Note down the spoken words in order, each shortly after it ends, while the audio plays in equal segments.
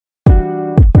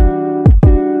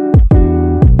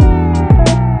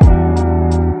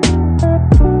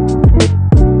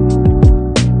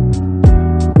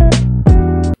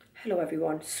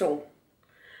on. So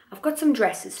I've got some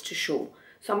dresses to show.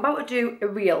 So I'm about to do a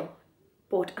reel,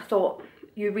 but I thought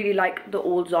you really like the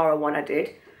old Zara one I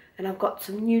did, and I've got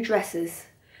some new dresses.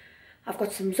 I've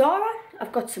got some Zara,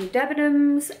 I've got some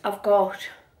Debenhams, I've got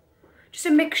just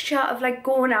a mixture of like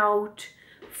going out,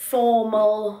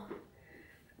 formal,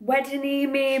 wedding-y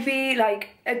maybe, like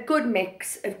a good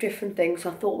mix of different things.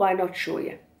 So I thought, why not show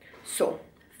you? So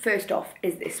first off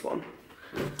is this one.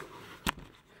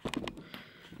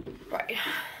 Right.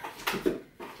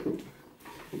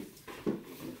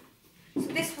 So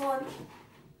this one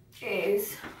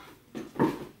is,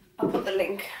 I'll put the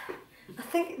link. I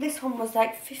think this one was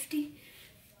like 50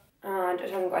 and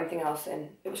it hasn't got anything else in.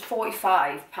 It was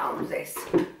 £45 this.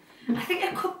 I think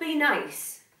it could be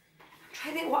nice. I'm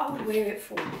trying to think what I would wear it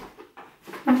for.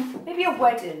 Maybe a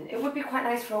wedding. It would be quite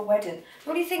nice for a wedding. The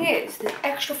only thing is, there's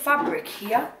extra fabric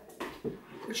here,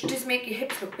 which does make your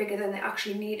hips look bigger than they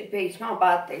actually need to be. It's not a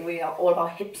bad thing, we are all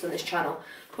about hips on this channel.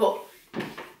 But,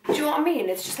 do you know what I mean?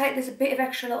 It's just like there's a bit of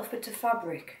extra little bits of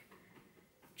fabric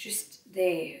just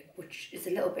there, which is a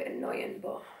little bit annoying,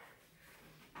 but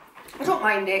I don't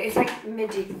mind it. It's like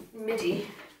MIDI.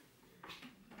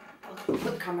 I'll put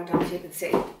the camera down so you can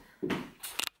see.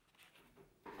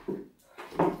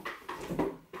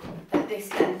 At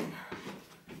this end.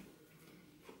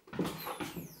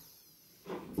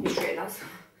 Straighteners.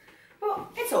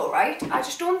 But it's alright. I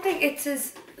just don't think it's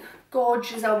as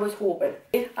gorgeous as I was hoping.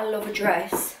 I love a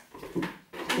dress.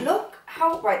 Look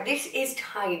how, right, this is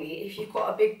tiny if you've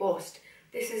got a big bust.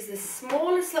 This is the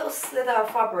smallest little slither of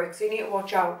fabric, so you need to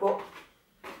watch out. But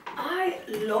I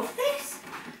love this.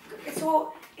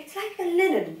 So it's like a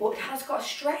linen, but it has got a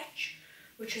stretch,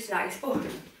 which is nice. Oh,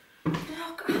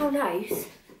 look how nice.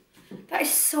 That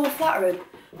is so flattering.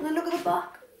 And then look at the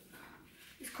back.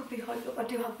 This could be hot. Look, I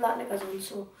do have black knickers on,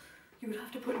 so you would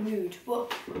have to put nude.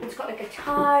 But it's got like a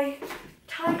tie.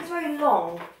 Tie is very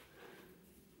long.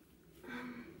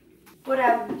 But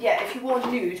yeah, if you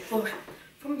want nude, but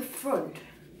from the front,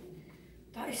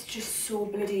 that is just so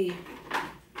bloody.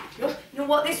 Look, you know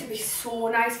what? This would be so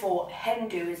nice for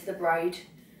hen-do as the bride.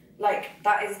 Like,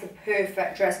 that is the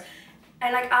perfect dress.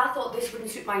 And like, I thought this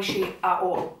wouldn't suit my shape at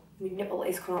all. My nipple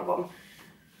is coming out bottom.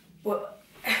 But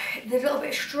there's a little bit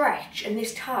of stretch, and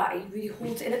this tie really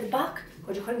holds it in at the back.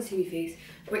 God, you couldn't see my face.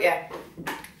 But yeah,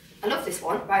 I love this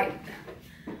one. Right,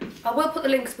 I will put the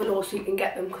links below so you can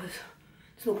get them, because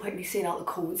there's no point in me saying out the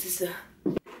codes.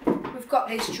 We've got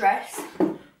this dress,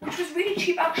 which was really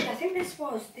cheap actually. I think this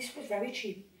was very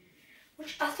cheap,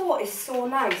 which I thought is so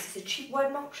nice. It's a cheap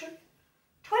wedding option.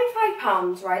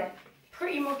 £25, right?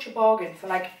 Pretty much a bargain for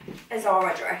like a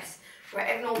Zara dress. Right,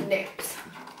 having all the nips.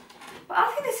 But I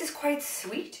think this is quite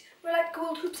sweet. We're like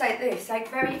gold hoops like this, like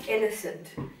very innocent.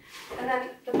 And then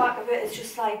the back of it is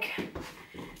just like,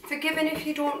 forgiving if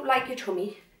you don't like your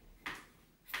tummy.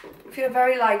 I feel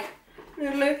very like,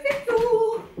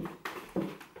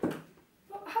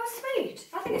 how sweet.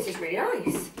 I think this is really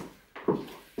nice. And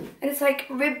it's like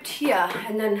ribbed here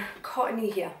and then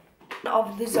cottony here.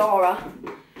 Of the Zara,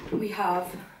 we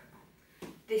have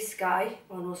this guy.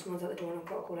 Oh no, someone's at the door and I've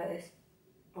got to go like this.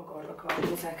 Oh god, oh god,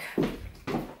 1 sec.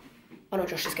 Oh no,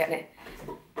 Josh is getting it.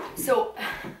 So,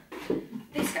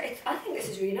 this guy, I think this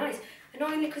is really nice. And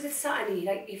not only because it's satiny,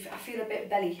 like if I feel a bit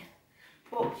belly,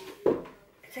 but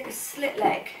it's like a slit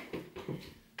leg.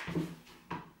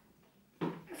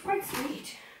 It's quite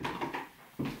sweet.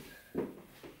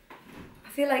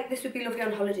 I feel like this would be lovely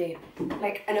on holiday,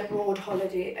 like an abroad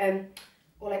holiday,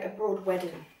 or like a abroad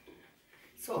wedding.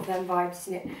 Sort of them vibes,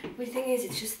 isn't it? But the thing is,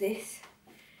 it's just this.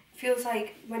 It feels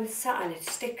like when it's satin, it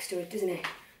sticks to it, doesn't it?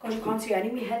 God, you can't see any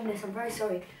of my head in this, I'm very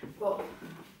sorry. But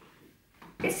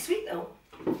it's sweet though.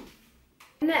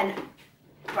 And then,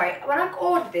 right, when I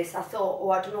ordered this, I thought,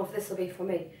 oh, I don't know if this will be for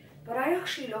me. But I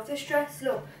actually love this dress,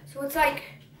 look. So it's like,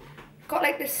 got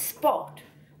like this spot,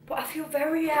 but I feel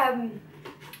very,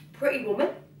 pretty woman.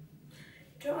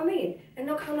 Do you know what I mean? And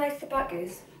look how nice the back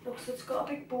is. Look, so it's got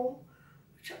a big bow,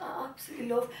 which I absolutely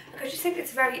love. Like, I just think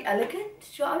it's very elegant. Do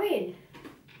you know what I mean?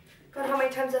 God, how many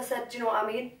times I said, do you know what I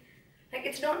mean? Like,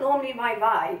 it's not normally my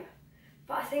vibe,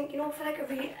 but I think, you know, for like a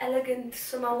really elegant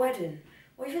summer wedding,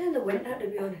 or even in the winter, to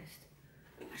be honest,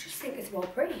 I just think it's more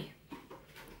pretty.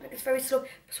 Like, it's very slow.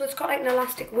 So it's got like an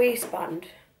elastic waistband,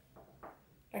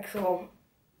 like so.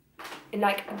 In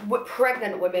like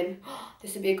pregnant women,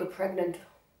 this would be a good pregnant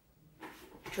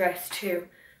dress too.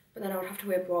 But then I would have to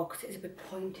wear a bra because it's a bit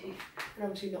pointy, and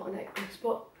obviously not a necklace.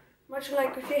 But imagine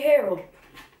like with your hair up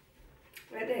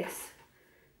like this,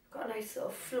 got a nice sort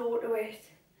of flow to it.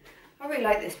 I really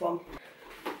like this one.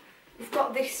 We've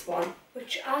got this one,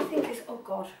 which I think is, oh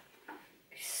god,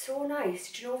 it's so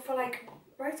nice. Do you know, for like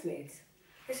bridesmaids?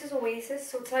 This is Oasis,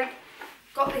 so it's like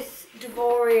got this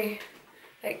Devore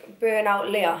like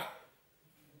burnout layer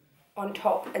on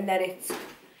top, and then it's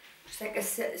just like a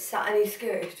satiny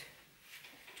skirt.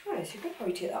 To be honest, you could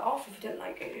probably take that off if you didn't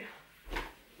like it.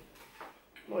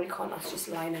 Well, you can't, that's just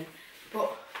lining.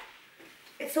 But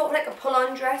it's sort of like a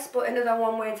pull-on dress, but another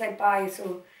one where it's like bi,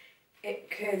 so it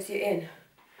curves you in.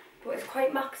 But it's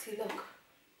quite maxi, look.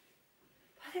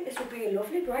 I think this would be a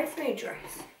lovely bridesmaid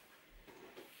dress.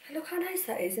 Look how nice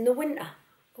that is in the winter.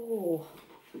 Oh.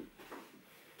 I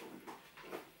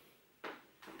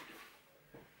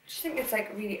just think it's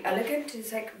like really elegant.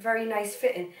 It's like very nice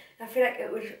fitting. I feel like it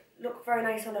would look very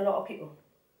nice on a lot of people.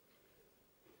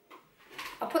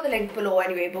 I'll put the link below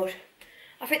anyway, but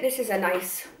I think this is a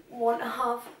nice one to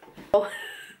have. Oh.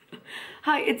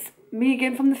 Hi, it's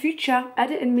Megan from the future,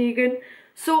 editing Megan.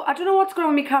 So I don't know what's going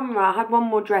on with my camera. I had one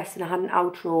more dress and I had an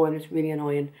outro and it's really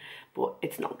annoying, but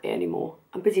it's not there anymore.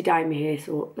 I'm busy dyeing my hair,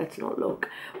 so let's not look.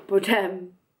 But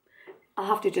I'll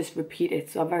have to just repeat it,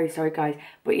 so I'm very sorry guys.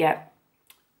 But yeah,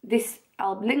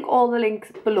 I'll link all the links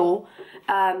below.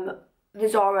 The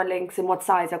Zara links and what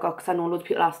size I got, because I know loads of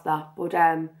people ask that. But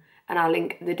and I'll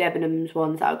link the Debenhams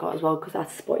ones that I got as well, because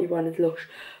that's spotty one is lush.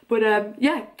 But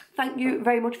yeah, thank you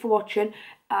very much for watching.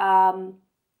 I'm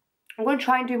going to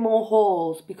try and do more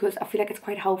hauls, because I feel like it's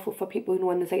quite helpful for people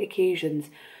when there's like occasions.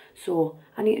 So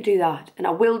I need to do that. And I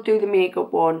will do the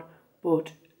makeup one,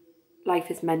 but life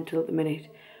is mental at the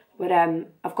minute. But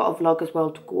I've got a vlog as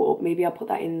well to go up. Maybe I'll put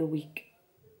that in the week.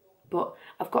 But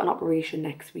I've got an operation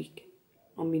next week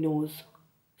on my nose.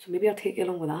 So maybe I'll take you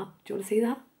along with that. Do you want to see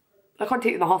that? I can't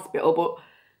take you in the hospital, but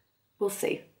we'll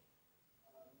see.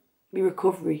 My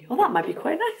recovery. Oh, that might be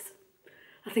quite nice.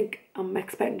 I think I'm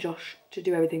expecting Josh to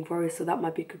do everything for us, so that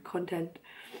might be good content.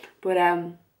 But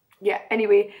yeah,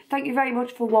 anyway, thank you very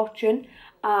much for watching.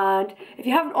 And if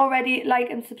you haven't already, like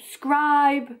and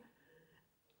subscribe.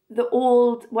 The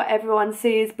old, what everyone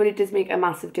says, but it does make a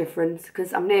massive difference,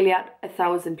 because I'm nearly at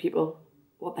 1,000 people.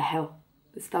 What the hell?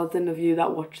 There's 1,000 of you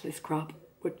that watch this crap,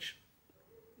 which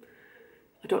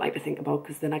I don't like to think about,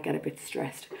 because then I get a bit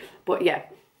stressed. But yeah,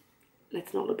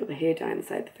 let's not look at the hair down the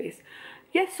side of the face.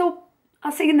 Yeah, so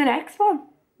I'll see you in the next one,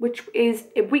 which is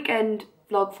a weekend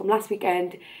vlog from last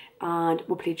weekend, and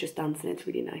we'll play Just Dancing. It's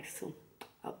really nice, so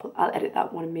I'll edit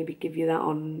that one and maybe give you that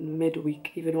on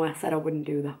midweek, even though I said I wouldn't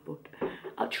do that, but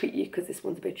I'll treat you because this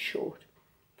one's a bit short.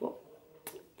 But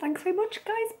thanks very much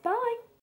guys, bye.